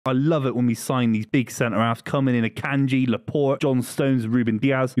I love it when we sign these big centre-halves coming in Akanji, Laporte, John Stones, Ruben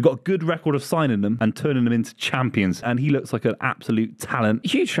Diaz. We've got a good record of signing them and turning them into champions, and he looks like an absolute talent.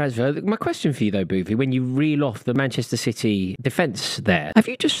 Huge transfer. My question for you though, Buvey, when you reel off the Manchester City defence there, have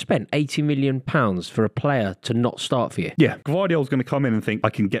you just spent £80 million for a player to not start for you? Yeah, Gvardiol's going to come in and think, I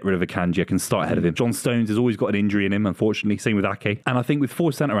can get rid of Akanji, I can start ahead of him. John Stones has always got an injury in him, unfortunately. Same with Ake. And I think with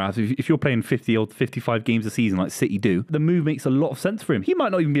 4 centre-halves, if you're playing 50 or 55 games a season like City do, the move makes a lot of sense for him. He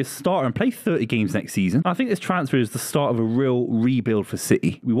might not even be a starter and play 30 games next season. I think this transfer is the start of a real rebuild for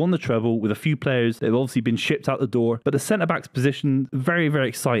City. We won the treble with a few players that have obviously been shipped out the door, but the centre-backs position, very, very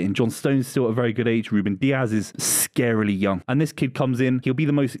exciting. John Stones still at a very good age. Ruben Diaz is scarily young. And this kid comes in, he'll be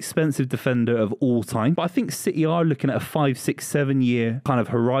the most expensive defender of all time. But I think City are looking at a 5, 6, 7 year kind of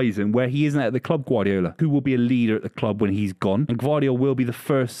horizon where he isn't at the club Guardiola, who will be a leader at the club when he's gone. And Guardiola will be the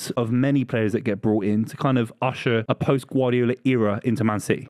first of many players that get brought in to kind of usher a post-Guardiola era into Man City.